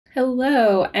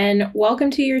Hello, and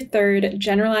welcome to your third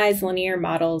Generalized Linear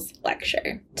Models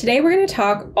lecture. Today we're going to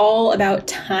talk all about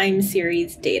time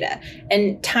series data.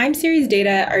 And time series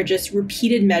data are just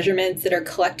repeated measurements that are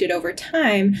collected over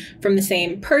time from the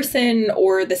same person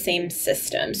or the same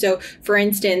system. So for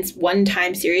instance, one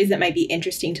time series that might be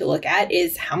interesting to look at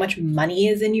is how much money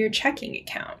is in your checking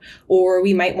account. Or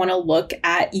we might want to look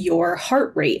at your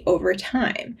heart rate over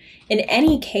time. In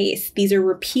any case, these are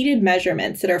repeated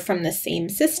measurements that are from the same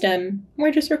system.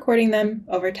 We're just recording them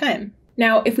over time.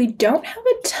 Now, if we don't have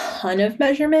a ton of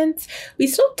measurements, we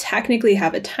still technically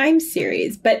have a time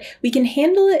series, but we can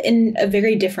handle it in a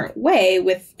very different way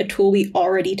with a tool we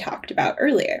already talked about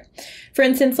earlier. For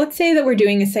instance, let's say that we're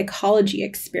doing a psychology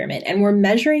experiment and we're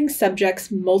measuring subjects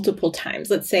multiple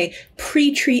times. Let's say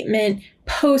pre-treatment,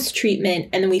 post-treatment,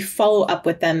 and then we follow up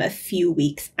with them a few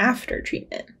weeks after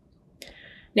treatment.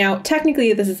 Now,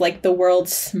 technically, this is like the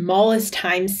world's smallest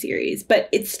time series, but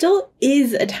it still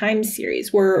is a time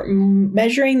series. We're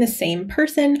measuring the same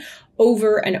person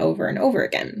over and over and over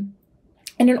again.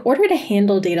 And in order to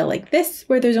handle data like this,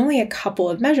 where there's only a couple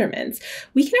of measurements,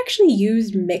 we can actually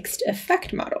use mixed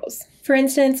effect models. For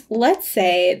instance, let's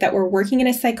say that we're working in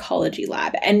a psychology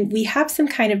lab and we have some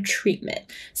kind of treatment.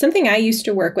 Something I used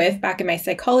to work with back in my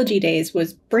psychology days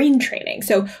was brain training.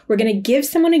 So we're going to give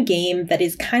someone a game that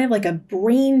is kind of like a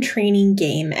brain training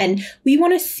game, and we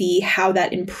want to see how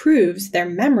that improves their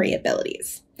memory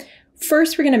abilities.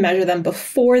 First, we're going to measure them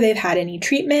before they've had any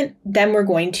treatment, then we're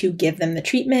going to give them the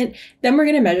treatment, then we're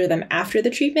going to measure them after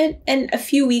the treatment, and a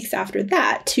few weeks after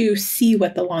that to see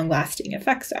what the long-lasting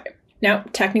effects are. Now,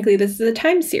 technically, this is a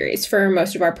time series. For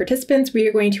most of our participants, we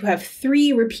are going to have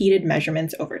 3 repeated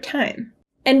measurements over time.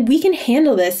 And we can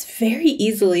handle this very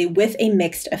easily with a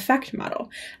mixed effect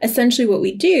model. Essentially, what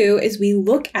we do is we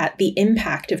look at the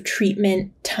impact of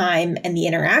treatment, time, and the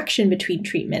interaction between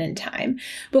treatment and time,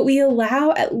 but we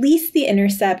allow at least the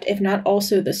intercept, if not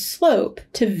also the slope,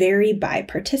 to vary by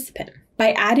participant.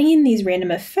 By adding in these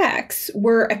random effects,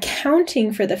 we're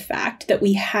accounting for the fact that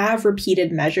we have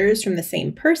repeated measures from the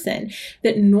same person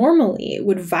that normally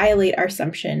would violate our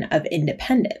assumption of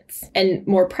independence. And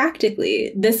more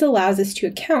practically, this allows us to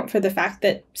account for the fact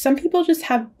that some people just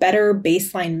have better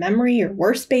baseline memory or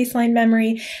worse baseline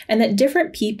memory, and that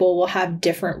different people will have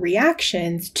different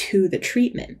reactions to the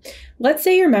treatment. Let's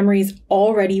say your memory is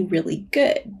already really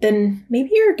good, then maybe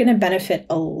you're going to benefit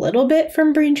a little bit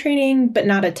from brain training, but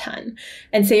not a ton.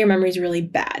 And say your memory is really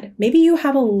bad. Maybe you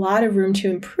have a lot of room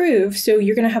to improve, so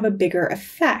you're going to have a bigger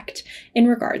effect in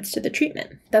regards to the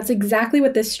treatment. That's exactly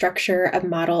what this structure of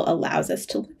model allows us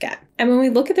to look at. And when we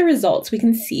look at the results, we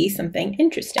can see something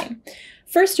interesting.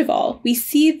 First of all, we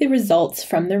see the results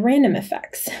from the random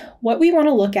effects. What we want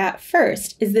to look at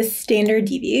first is the standard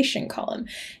deviation column.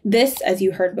 This, as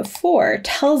you heard before,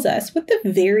 tells us what the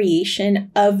variation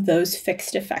of those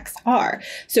fixed effects are.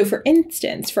 So for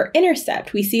instance, for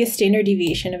intercept, we see a standard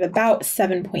deviation of about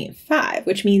 7.5,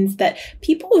 which means that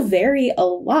people vary a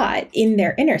lot in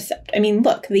their intercept. I mean,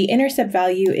 look, the intercept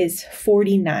value is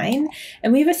 49,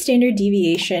 and we have a standard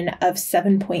deviation of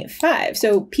 7.5.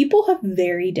 So people have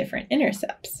very different intercepts.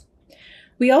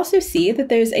 We also see that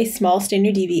there's a small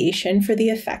standard deviation for the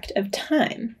effect of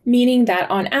time, meaning that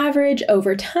on average,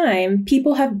 over time,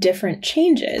 people have different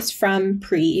changes from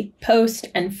pre, post,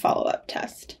 and follow-up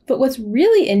test. But what's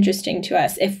really interesting to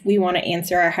us if we want to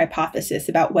answer our hypothesis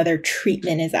about whether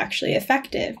treatment is actually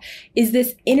effective is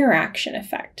this interaction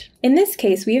effect. In this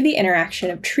case, we have the interaction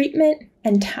of treatment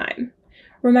and time.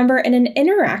 Remember, in an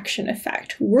interaction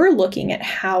effect, we're looking at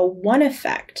how one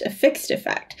effect, a fixed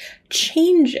effect,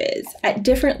 changes at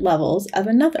different levels of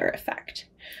another effect.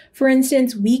 For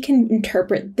instance, we can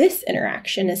interpret this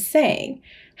interaction as saying,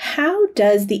 how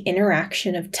does the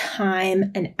interaction of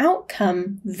time and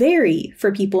outcome vary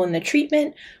for people in the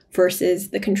treatment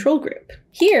versus the control group?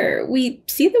 Here, we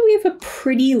see that we have a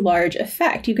pretty large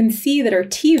effect. You can see that our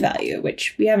t-value,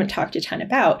 which we haven't talked a ton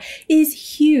about,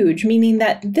 is huge, meaning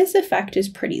that this effect is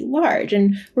pretty large,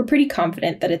 and we're pretty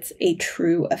confident that it's a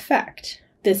true effect.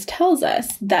 This tells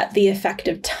us that the effect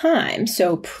of time,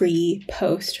 so pre,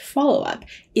 post, follow-up,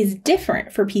 is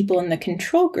different for people in the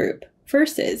control group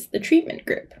versus the treatment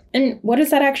group. And what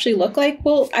does that actually look like?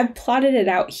 Well, I've plotted it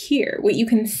out here. What you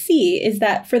can see is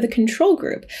that for the control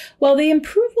group, while they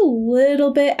improve a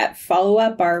little bit at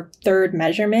follow-up, our third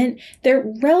measurement, they're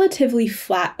relatively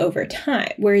flat over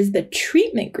time, whereas the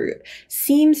treatment group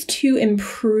seems to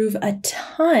improve a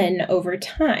ton over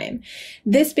time.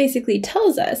 This basically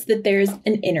tells us that there's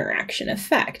an interaction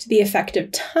effect. The effect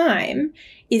of time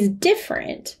is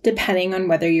different depending on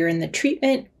whether you're in the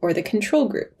treatment or the control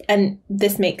group. And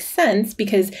this makes sense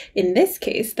because in this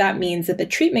case, that means that the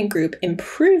treatment group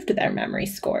improved their memory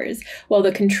scores while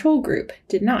the control group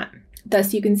did not.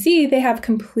 Thus, you can see they have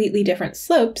completely different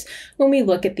slopes when we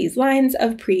look at these lines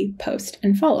of pre, post,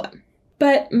 and follow-up.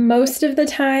 But most of the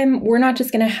time, we're not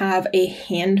just going to have a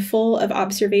handful of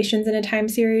observations in a time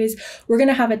series, we're going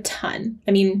to have a ton.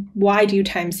 I mean, why do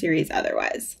time series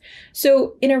otherwise?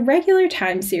 So in a regular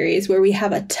time series where we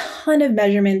have a ton of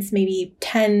measurements, maybe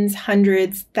tens,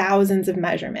 hundreds, thousands of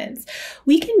measurements,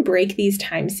 we can break these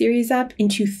time series up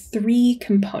into 3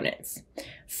 components.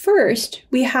 First,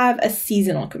 we have a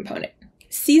seasonal component.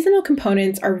 Seasonal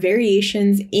components are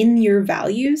variations in your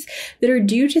values that are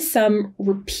due to some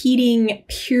repeating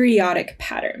periodic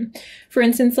pattern. For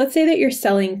instance, let's say that you're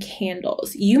selling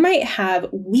candles. You might have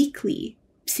weekly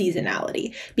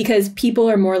seasonality because people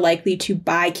are more likely to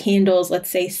buy candles, let's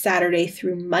say Saturday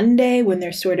through Monday when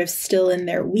they're sort of still in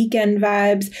their weekend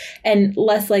vibes, and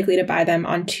less likely to buy them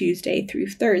on Tuesday through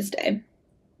Thursday.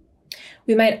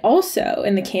 We might also,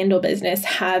 in the candle business,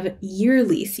 have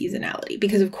yearly seasonality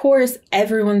because, of course,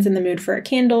 everyone's in the mood for a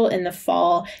candle in the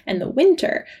fall and the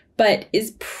winter, but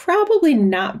is probably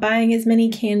not buying as many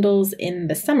candles in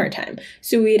the summertime.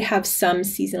 So we'd have some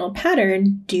seasonal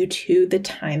pattern due to the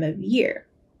time of year.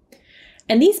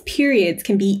 And these periods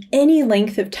can be any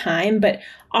length of time, but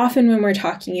often when we're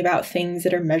talking about things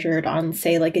that are measured on,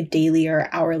 say, like a daily or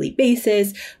hourly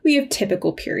basis, we have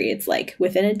typical periods like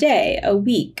within a day, a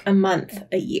week, a month,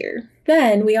 a year.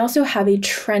 Then we also have a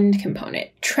trend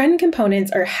component. Trend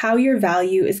components are how your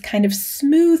value is kind of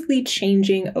smoothly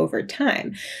changing over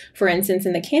time. For instance,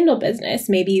 in the candle business,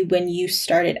 maybe when you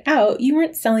started out, you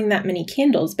weren't selling that many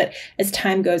candles, but as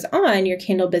time goes on, your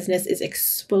candle business is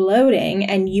exploding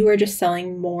and you are just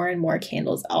selling more and more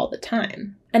candles all the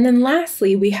time. And then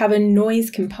lastly, we have a noise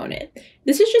component.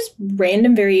 This is just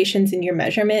random variations in your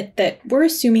measurement that we're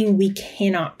assuming we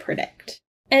cannot predict.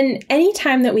 And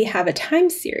anytime that we have a time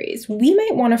series, we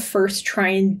might want to first try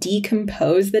and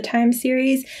decompose the time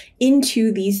series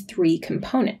into these 3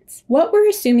 components. What we're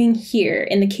assuming here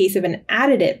in the case of an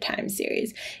additive time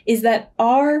series is that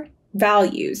our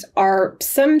values are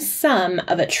some sum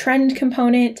of a trend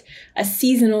component, a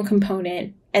seasonal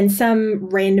component, and some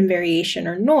random variation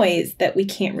or noise that we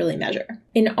can't really measure.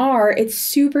 In R, it's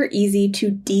super easy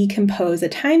to decompose a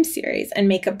time series and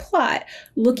make a plot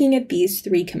looking at these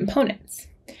 3 components.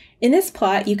 In this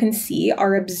plot, you can see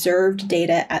our observed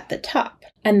data at the top.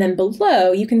 And then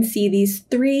below, you can see these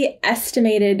 3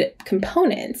 estimated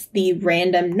components, the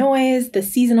random noise, the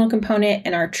seasonal component,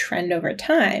 and our trend over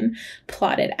time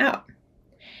plotted out.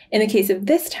 In the case of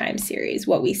this time series,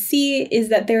 what we see is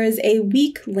that there is a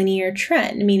weak linear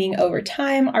trend, meaning over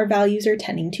time, our values are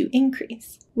tending to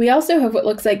increase. We also have what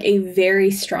looks like a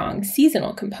very strong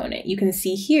seasonal component. You can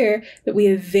see here that we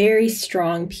have very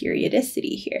strong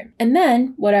periodicity here. And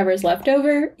then whatever's left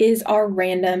over is our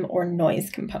random or noise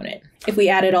component. If we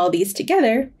added all these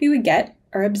together, we would get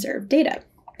our observed data.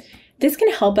 This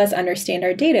can help us understand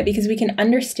our data because we can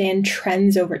understand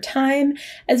trends over time,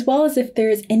 as well as if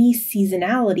there's any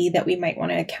seasonality that we might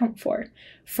want to account for.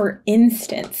 For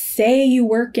instance, say you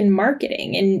work in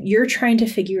marketing and you're trying to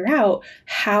figure out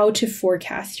how to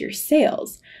forecast your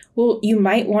sales. Well, you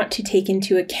might want to take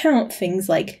into account things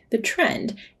like the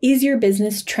trend. Is your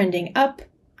business trending up,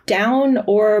 down,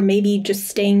 or maybe just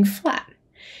staying flat?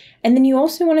 And then you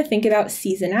also want to think about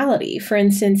seasonality. For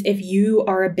instance, if you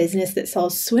are a business that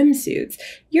sells swimsuits,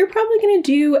 you're probably going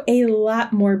to do a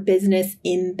lot more business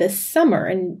in the summer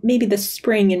and maybe the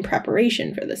spring in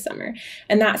preparation for the summer.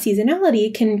 And that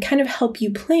seasonality can kind of help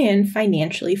you plan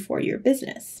financially for your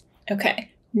business. Okay.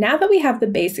 Now that we have the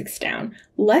basics down,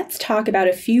 let's talk about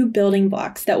a few building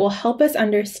blocks that will help us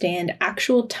understand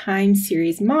actual time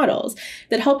series models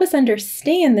that help us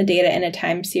understand the data in a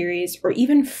time series or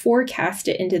even forecast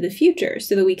it into the future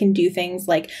so that we can do things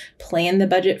like plan the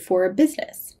budget for a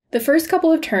business. The first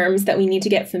couple of terms that we need to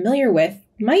get familiar with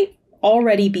might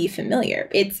already be familiar.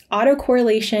 It's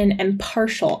autocorrelation and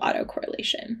partial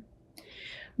autocorrelation.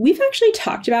 We've actually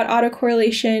talked about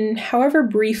autocorrelation, however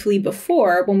briefly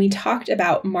before, when we talked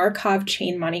about Markov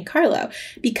chain Monte Carlo,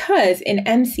 because in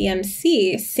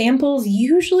MCMC, samples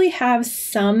usually have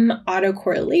some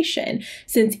autocorrelation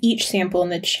since each sample in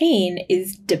the chain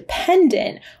is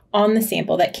dependent on the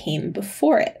sample that came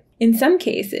before it. In some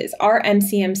cases, our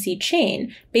MCMC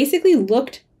chain basically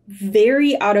looked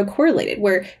very autocorrelated,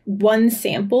 where one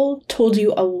sample told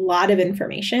you a lot of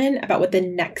information about what the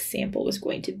next sample was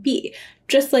going to be,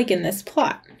 just like in this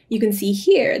plot. You can see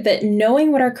here that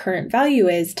knowing what our current value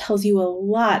is tells you a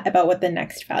lot about what the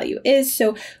next value is,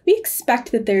 so we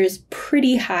expect that there's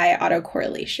pretty high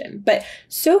autocorrelation. But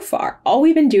so far, all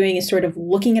we've been doing is sort of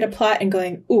looking at a plot and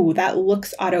going, ooh, that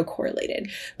looks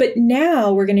autocorrelated. But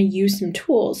now we're going to use some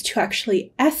tools to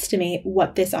actually estimate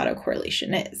what this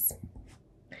autocorrelation is.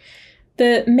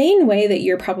 The main way that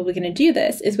you're probably going to do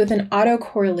this is with an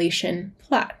autocorrelation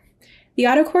plot. The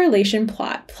autocorrelation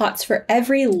plot plots for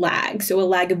every lag. So a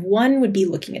lag of 1 would be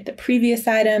looking at the previous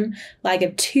item, lag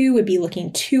of 2 would be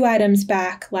looking 2 items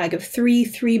back, lag of 3,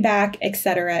 3 back,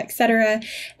 etc.,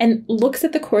 and looks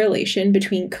at the correlation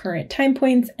between current time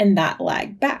points and that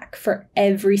lag back for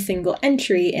every single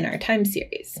entry in our time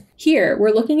series. Here, we're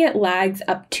looking at lags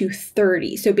up to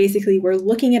 30. So basically, we're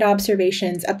looking at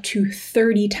observations up to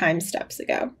 30 time steps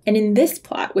ago. And in this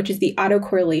plot, which is the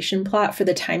autocorrelation plot for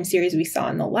the time series we saw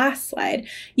in the last slide,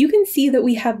 you can see that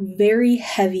we have very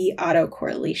heavy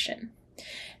autocorrelation.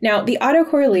 Now, the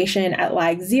autocorrelation at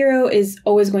lag 0 is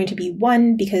always going to be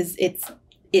 1 because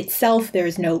itself there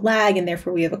is no lag and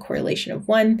therefore we have a correlation of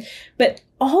 1. But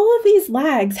all of these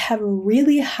lags have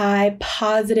really high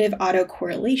positive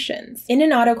autocorrelations. In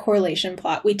an autocorrelation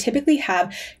plot, we typically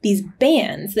have these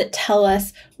bands that tell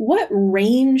us what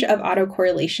range of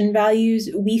autocorrelation values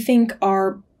we think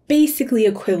are basically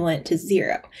equivalent to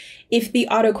 0. If the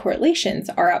autocorrelations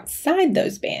are outside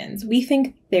those bands, we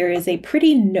think there is a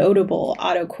pretty notable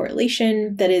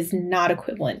autocorrelation that is not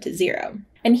equivalent to 0.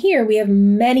 And here we have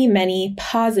many, many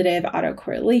positive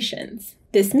autocorrelations.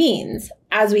 This means,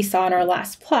 as we saw in our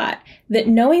last plot, that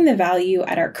knowing the value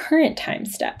at our current time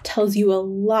step tells you a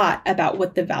lot about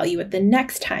what the value at the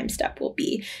next time step will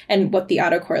be. And what the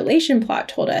autocorrelation plot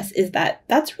told us is that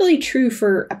that's really true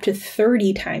for up to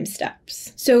 30 time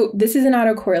steps. So this is an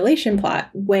autocorrelation plot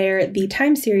where the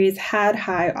time series had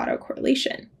high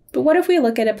autocorrelation. But what if we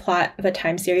look at a plot of a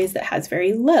time series that has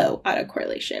very low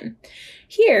autocorrelation?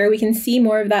 Here we can see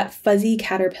more of that fuzzy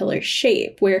caterpillar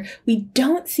shape where we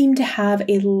don't seem to have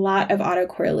a lot of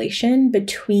autocorrelation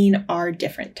between our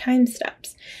different time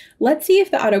steps. Let's see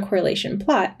if the autocorrelation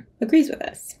plot agrees with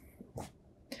us.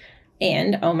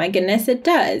 And oh my goodness, it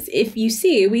does. If you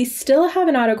see, we still have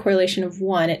an autocorrelation of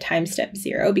 1 at time step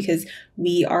 0 because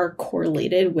we are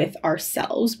correlated with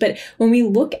ourselves. But when we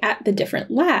look at the different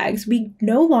lags, we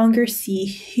no longer see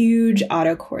huge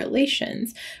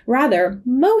autocorrelations. Rather,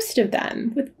 most of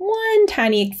them, with one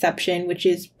tiny exception, which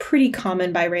is pretty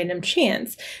common by random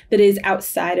chance, that is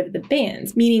outside of the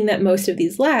bands, meaning that most of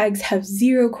these lags have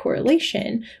 0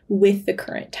 correlation with the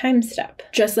current time step.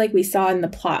 Just like we saw in the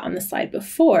plot on the slide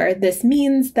before, this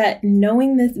means that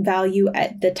knowing this value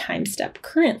at the time step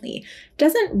currently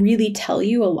doesn't really tell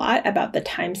you a lot about the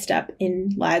time step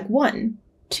in lag 1,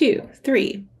 2,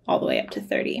 3, all the way up to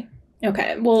 30.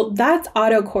 Okay, well, that's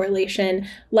autocorrelation.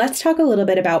 Let's talk a little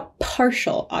bit about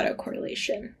partial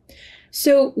autocorrelation.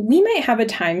 So we might have a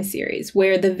time series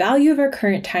where the value of our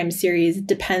current time series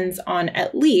depends on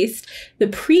at least the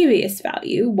previous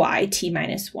value, y t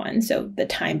minus 1, so the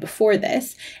time before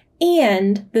this,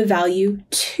 and the value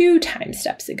 2 time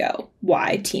steps ago,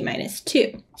 y t minus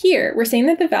 2. Here, we're saying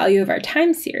that the value of our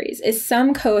time series is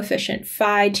some coefficient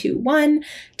phi 2, 1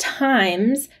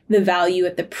 times the value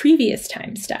at the previous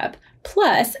time step,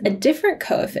 plus a different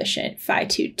coefficient, phi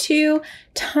 2, 2,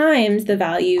 times the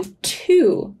value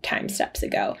 2 time steps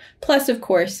ago, plus, of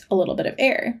course, a little bit of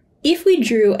error. If we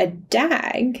drew a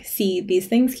DAG, see, these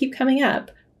things keep coming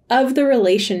up, of the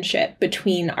relationship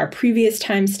between our previous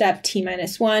time step, t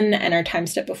minus 1, and our time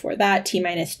step before that, t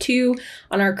minus 2,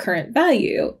 on our current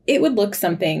value, it would look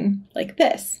something like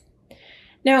this.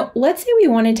 Now, let's say we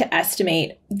wanted to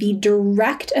estimate the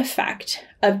direct effect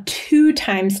of 2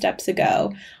 time steps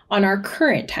ago on our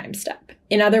current time step.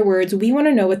 In other words, we want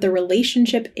to know what the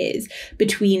relationship is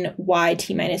between y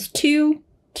t minus 2,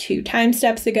 2 time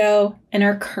steps ago, and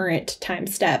our current time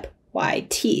step,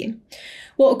 yt.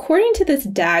 Well, according to this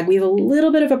DAG, we have a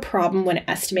little bit of a problem when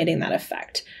estimating that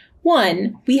effect.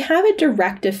 One, we have a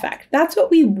direct effect. That's what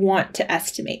we want to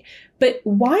estimate. But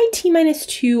yt minus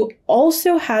 2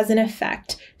 also has an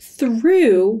effect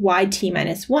through yt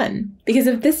minus 1. Because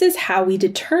if this is how we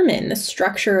determine the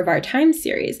structure of our time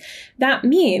series, that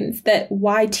means that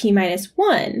yt minus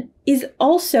 1 is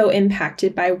also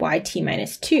impacted by yt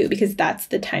minus 2, because that's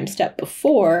the time step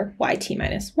before yt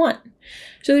minus 1.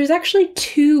 So there's actually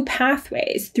 2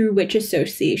 pathways through which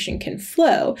association can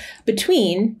flow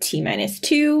between t minus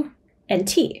 2 and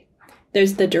t.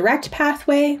 There's the direct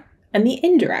pathway and the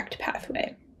indirect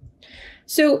pathway.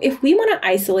 So if we want to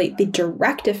isolate the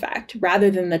direct effect rather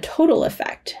than the total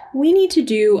effect, we need to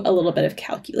do a little bit of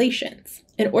calculations.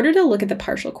 In order to look at the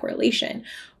partial correlation,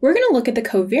 we're going to look at the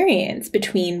covariance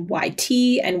between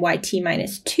yt and yt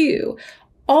minus 2,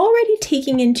 already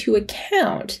taking into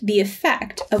account the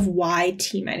effect of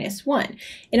yt minus 1.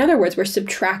 In other words, we're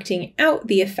subtracting out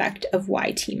the effect of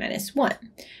yt minus 1.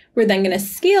 We're then going to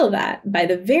scale that by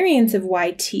the variance of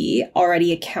yt,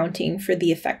 already accounting for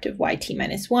the effect of yt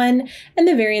minus 1, and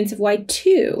the variance of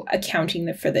y2,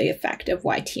 accounting for the effect of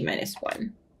yt minus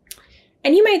 1.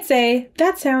 And you might say,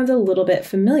 that sounds a little bit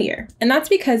familiar. And that's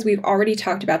because we've already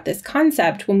talked about this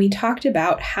concept when we talked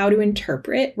about how to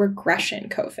interpret regression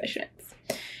coefficients.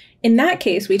 In that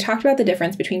case, we talked about the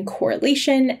difference between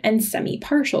correlation and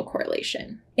semi-partial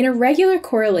correlation. In a regular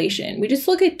correlation, we just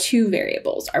look at two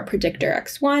variables, our predictor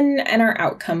x1 and our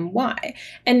outcome y,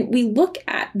 and we look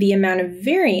at the amount of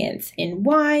variance in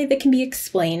y that can be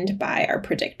explained by our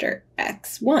predictor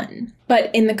x1.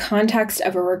 But in the context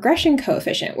of a regression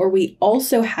coefficient, where we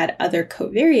also had other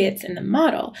covariates in the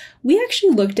model, we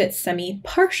actually looked at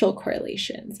semi-partial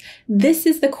correlations. This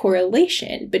is the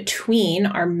correlation between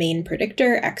our main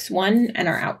predictor x1 and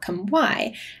our outcome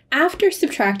y, after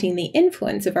subtracting the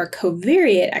influence of our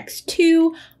covariate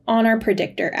x2 on our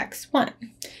predictor x1.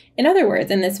 In other words,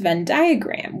 in this Venn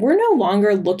diagram, we're no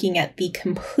longer looking at the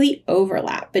complete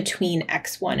overlap between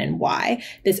x1 and y,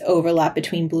 this overlap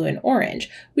between blue and orange.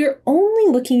 We're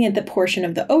only looking at the portion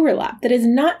of the overlap that is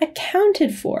not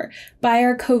accounted for by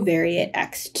our covariate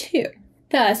x2.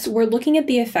 Thus, we're looking at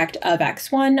the effect of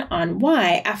x1 on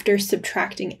y after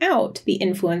subtracting out the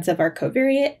influence of our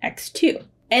covariate x2.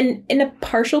 And in a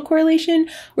partial correlation,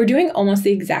 we're doing almost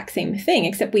the exact same thing,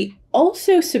 except we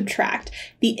also subtract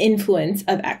the influence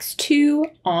of x2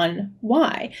 on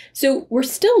y. So we're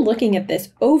still looking at this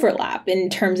overlap in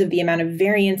terms of the amount of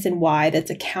variance in y that's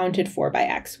accounted for by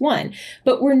x1,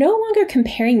 but we're no longer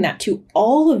comparing that to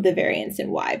all of the variance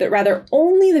in y, but rather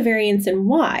only the variance in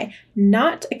y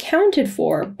not accounted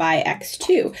for by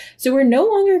x2. So we're no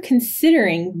longer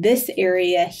considering this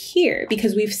area here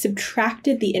because we've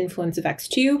subtracted the influence of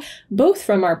x2 both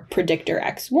from our predictor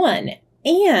x1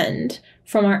 and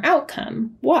from our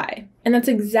outcome, y. And that's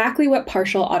exactly what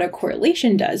partial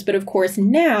autocorrelation does, but of course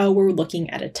now we're looking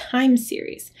at a time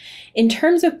series. In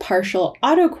terms of partial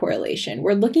autocorrelation,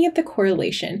 we're looking at the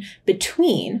correlation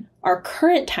between our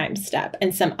current time step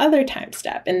and some other time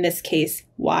step, in this case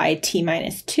yt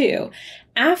minus 2,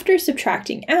 after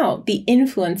subtracting out the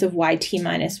influence of yt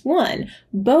minus 1,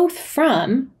 both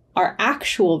from our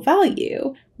actual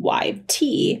value,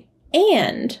 yt,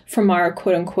 and from our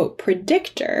quote-unquote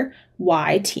predictor,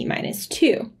 yt minus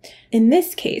 2. In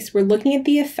this case, we're looking at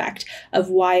the effect of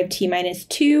y of t minus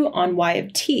 2 on y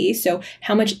of t, so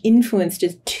how much influence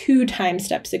does 2 time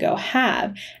steps ago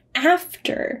have,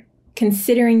 after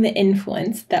considering the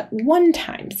influence that 1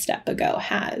 time step ago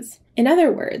has. In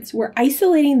other words, we're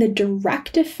isolating the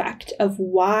direct effect of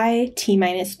yt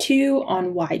minus 2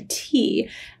 on yt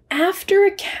after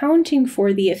accounting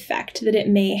for the effect that it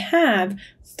may have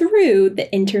through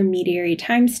the intermediary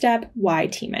time step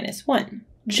yt minus 1.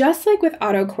 Just like with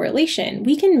autocorrelation,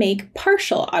 we can make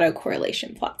partial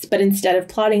autocorrelation plots, but instead of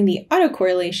plotting the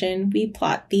autocorrelation, we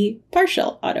plot the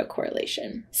partial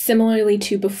autocorrelation. Similarly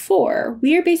to before,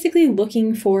 we are basically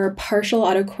looking for partial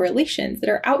autocorrelations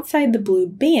that are outside the blue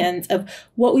bands of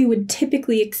what we would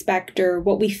typically expect or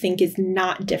what we think is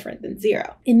not different than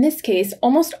 0. In this case,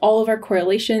 almost all of our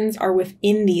correlations are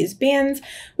within these bands,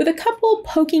 with a couple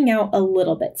poking out a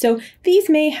little bit. So these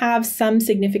may have some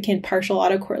significant partial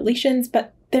autocorrelations,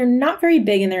 but they're not very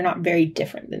big and they're not very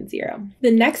different than 0.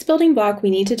 The next building block we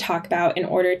need to talk about in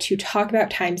order to talk about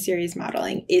time series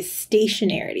modeling is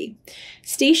stationarity.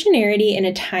 Stationarity in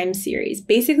a time series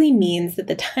basically means that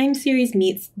the time series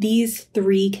meets these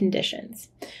 3 conditions.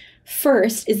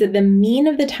 First is that the mean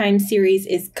of the time series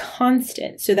is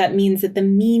constant, so that means that the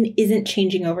mean isn't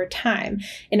changing over time.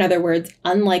 In other words,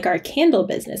 unlike our candle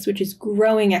business, which is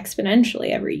growing exponentially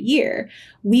every year,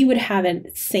 we would have a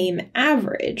same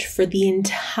average for the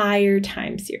entire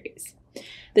time series.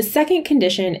 The second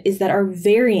condition is that our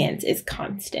variance is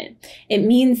constant. It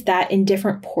means that in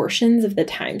different portions of the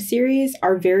time series,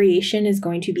 our variation is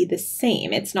going to be the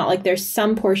same. It's not like there's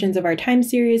some portions of our time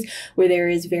series where there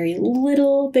is very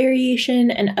little variation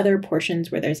and other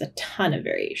portions where there's a ton of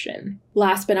variation.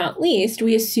 Last but not least,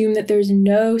 we assume that there's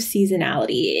no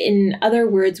seasonality. In other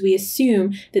words, we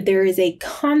assume that there is a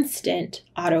constant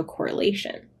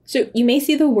autocorrelation. So you may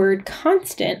see the word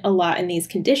constant a lot in these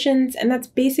conditions, and that's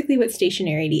basically what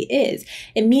stationarity is.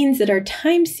 It means that our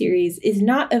time series is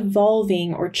not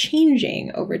evolving or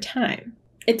changing over time.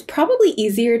 It's probably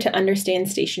easier to understand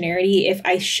stationarity if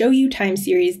I show you time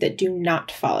series that do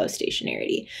not follow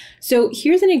stationarity. So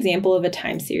here's an example of a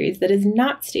time series that is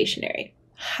not stationary.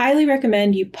 Highly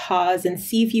recommend you pause and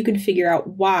see if you can figure out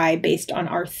why based on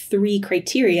our 3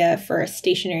 criteria for a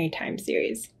stationary time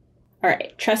series. All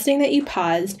right, trusting that you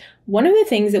paused, one of the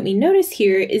things that we notice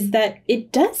here is that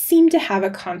it does seem to have a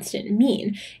constant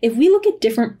mean. If we look at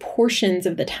different portions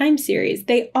of the time series,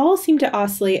 they all seem to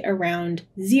oscillate around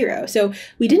 0. So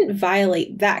we didn't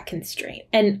violate that constraint.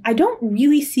 And I don't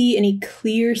really see any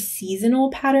clear seasonal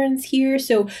patterns here,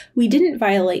 so we didn't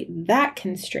violate that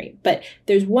constraint. But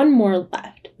there's one more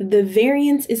left. The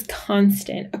variance is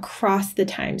constant across the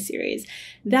time series.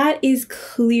 That is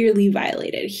clearly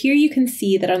violated. Here you can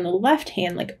see that on the left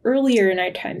hand, like earlier in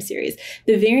our time series,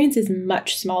 the variance is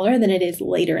much smaller than it is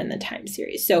later in the time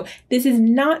series. So this is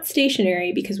not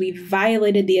stationary because we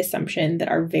violated the assumption that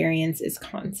our variance is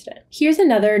constant. Here's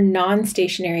another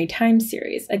non-stationary time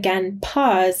series. Again,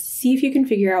 pause, see if you can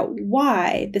figure out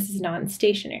why this is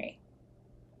non-stationary.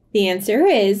 The answer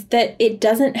is that it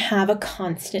doesn't have a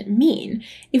constant mean.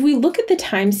 If we look at the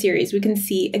time series, we can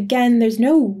see, again, there's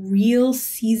no real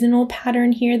seasonal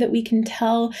pattern here that we can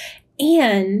tell,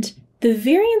 and the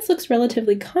variance looks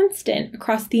relatively constant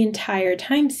across the entire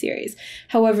time series.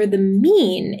 However, the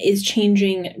mean is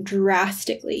changing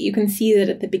drastically. You can see that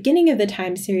at the beginning of the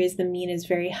time series, the mean is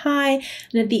very high,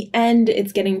 and at the end,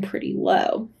 it's getting pretty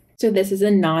low. So this is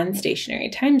a non-stationary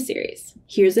time series.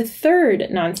 Here's a third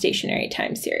non-stationary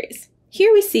time series.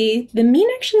 Here we see the mean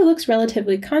actually looks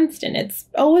relatively constant. It's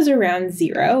always around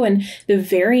 0, and the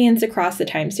variance across the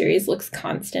time series looks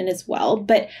constant as well,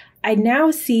 but I now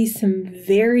see some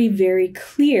very, very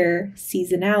clear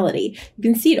seasonality. You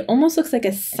can see it almost looks like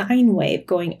a sine wave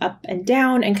going up and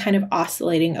down and kind of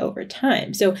oscillating over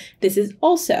time. So this is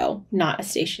also not a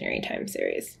stationary time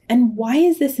series. And why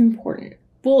is this important?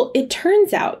 Well, it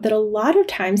turns out that a lot of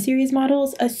time series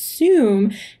models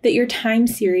assume that your time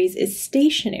series is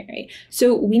stationary.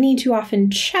 So we need to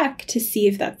often check to see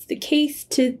if that's the case,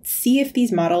 to see if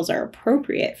these models are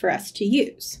appropriate for us to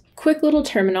use. Quick little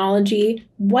terminology,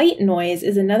 white noise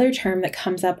is another term that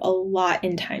comes up a lot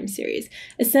in time series.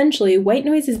 Essentially, white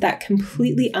noise is that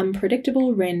completely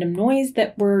unpredictable random noise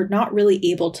that we're not really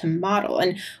able to model.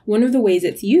 And one of the ways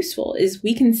it's useful is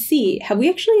we can see, have we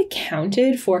actually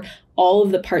accounted for all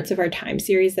of the parts of our time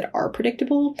series that are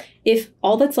predictable? If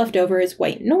all that's left over is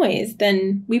white noise,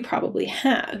 then we probably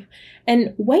have.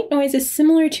 And white noise is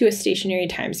similar to a stationary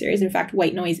time series. In fact,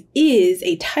 white noise is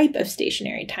a type of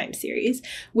stationary time series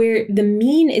where the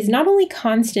mean is not only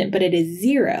constant, but it is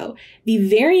 0. The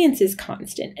variance is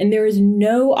constant, and there is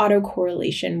no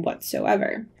autocorrelation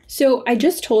whatsoever. So I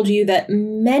just told you that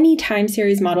many time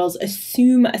series models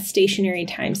assume a stationary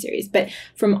time series, but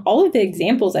from all of the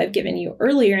examples I've given you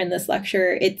earlier in this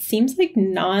lecture, it seems like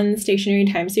non-stationary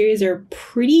time series are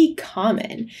pretty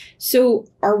common. So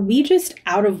are we just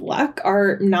out of luck?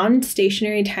 Are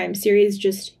non-stationary time series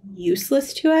just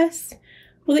useless to us?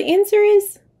 Well, the answer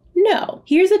is no.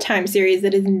 Here's a time series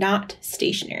that is not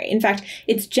stationary. In fact,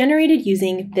 it's generated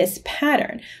using this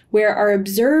pattern, where our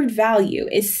observed value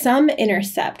is some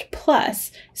intercept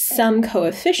plus some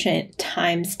coefficient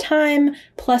times time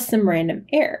plus some random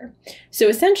error. So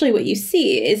essentially what you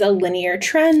see is a linear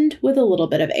trend with a little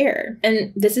bit of error.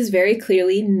 And this is very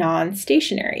clearly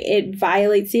non-stationary. It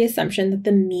violates the assumption that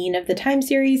the mean of the time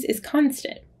series is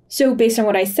constant. So based on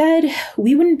what I said,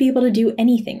 we wouldn't be able to do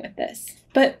anything with this.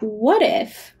 But what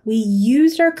if we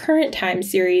used our current time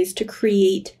series to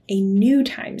create a new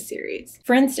time series?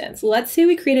 For instance, let's say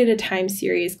we created a time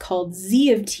series called z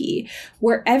of t,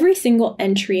 where every single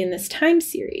entry in this time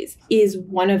series is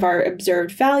one of our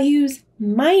observed values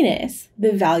minus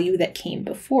the value that came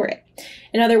before it.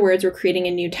 In other words, we're creating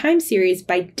a new time series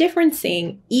by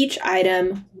differencing each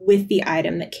item with the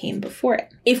item that came before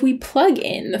it. If we plug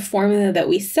in the formula that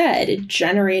we said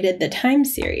generated the time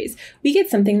series, we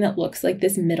get something that looks like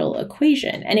this middle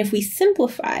equation. And if we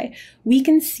simplify, we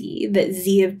can see that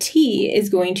z of t is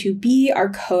going to be our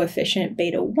coefficient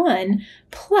beta 1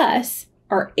 plus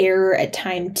our error at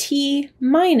time t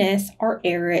minus our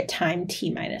error at time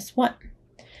t minus 1.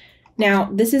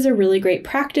 Now, this is a really great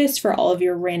practice for all of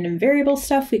your random variable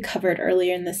stuff we covered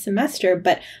earlier in the semester,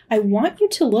 but I want you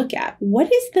to look at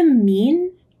what is the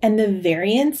mean and the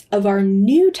variance of our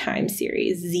new time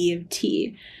series, z of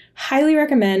t. Highly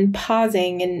recommend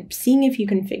pausing and seeing if you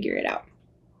can figure it out.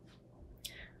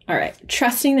 All right,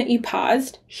 trusting that you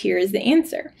paused, here is the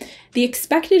answer. The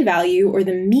expected value, or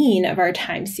the mean, of our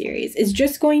time series is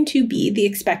just going to be the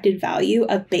expected value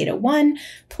of beta 1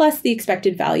 plus the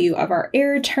expected value of our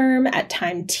error term at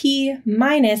time t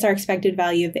minus our expected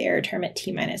value of the error term at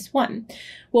t minus 1.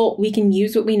 Well, we can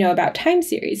use what we know about time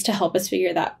series to help us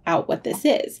figure out what this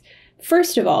is.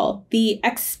 First of all, the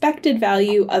expected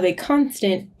value of a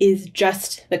constant is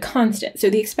just the constant. So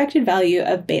the expected value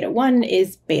of beta 1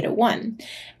 is beta 1.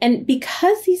 And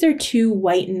because these are two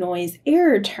white noise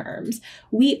error terms,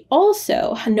 we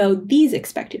also know these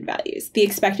expected values. The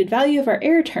expected value of our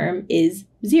error term is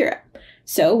 0.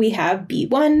 So we have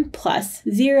b1 plus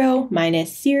 0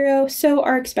 minus 0, so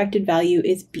our expected value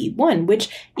is b1, which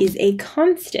is a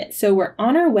constant. So we're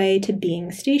on our way to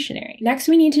being stationary. Next,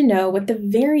 we need to know what the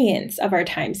variance of our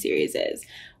time series is.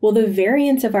 Well, the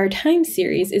variance of our time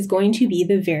series is going to be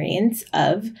the variance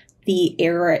of the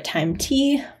error at time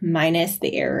t minus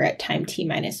the error at time t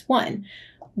minus 1.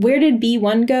 Where did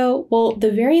b1 go? Well, the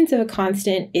variance of a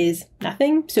constant is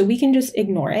nothing, so we can just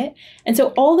ignore it. And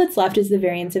so all that's left is the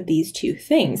variance of these two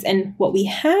things. And what we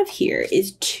have here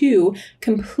is two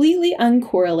completely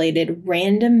uncorrelated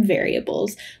random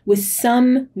variables with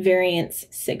some variance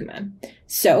sigma.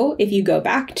 So if you go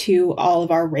back to all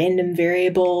of our random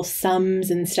variable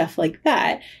sums and stuff like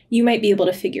that, you might be able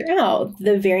to figure out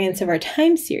the variance of our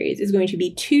time series is going to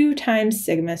be 2 times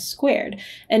sigma squared.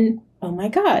 And oh my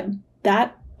God,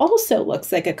 that also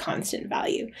looks like a constant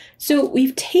value. So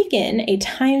we've taken a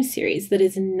time series that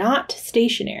is not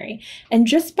stationary, and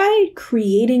just by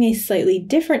creating a slightly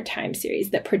different time series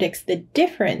that predicts the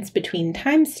difference between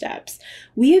time steps,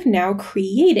 we have now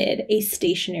created a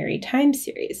stationary time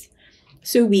series.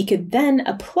 So we could then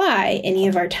apply any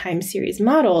of our time series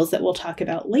models that we'll talk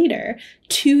about later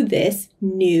to this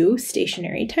new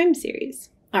stationary time series.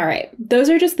 All right, those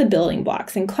are just the building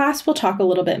blocks. In class, we'll talk a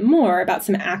little bit more about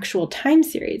some actual time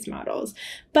series models,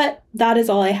 but that is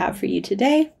all I have for you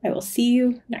today. I will see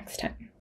you next time.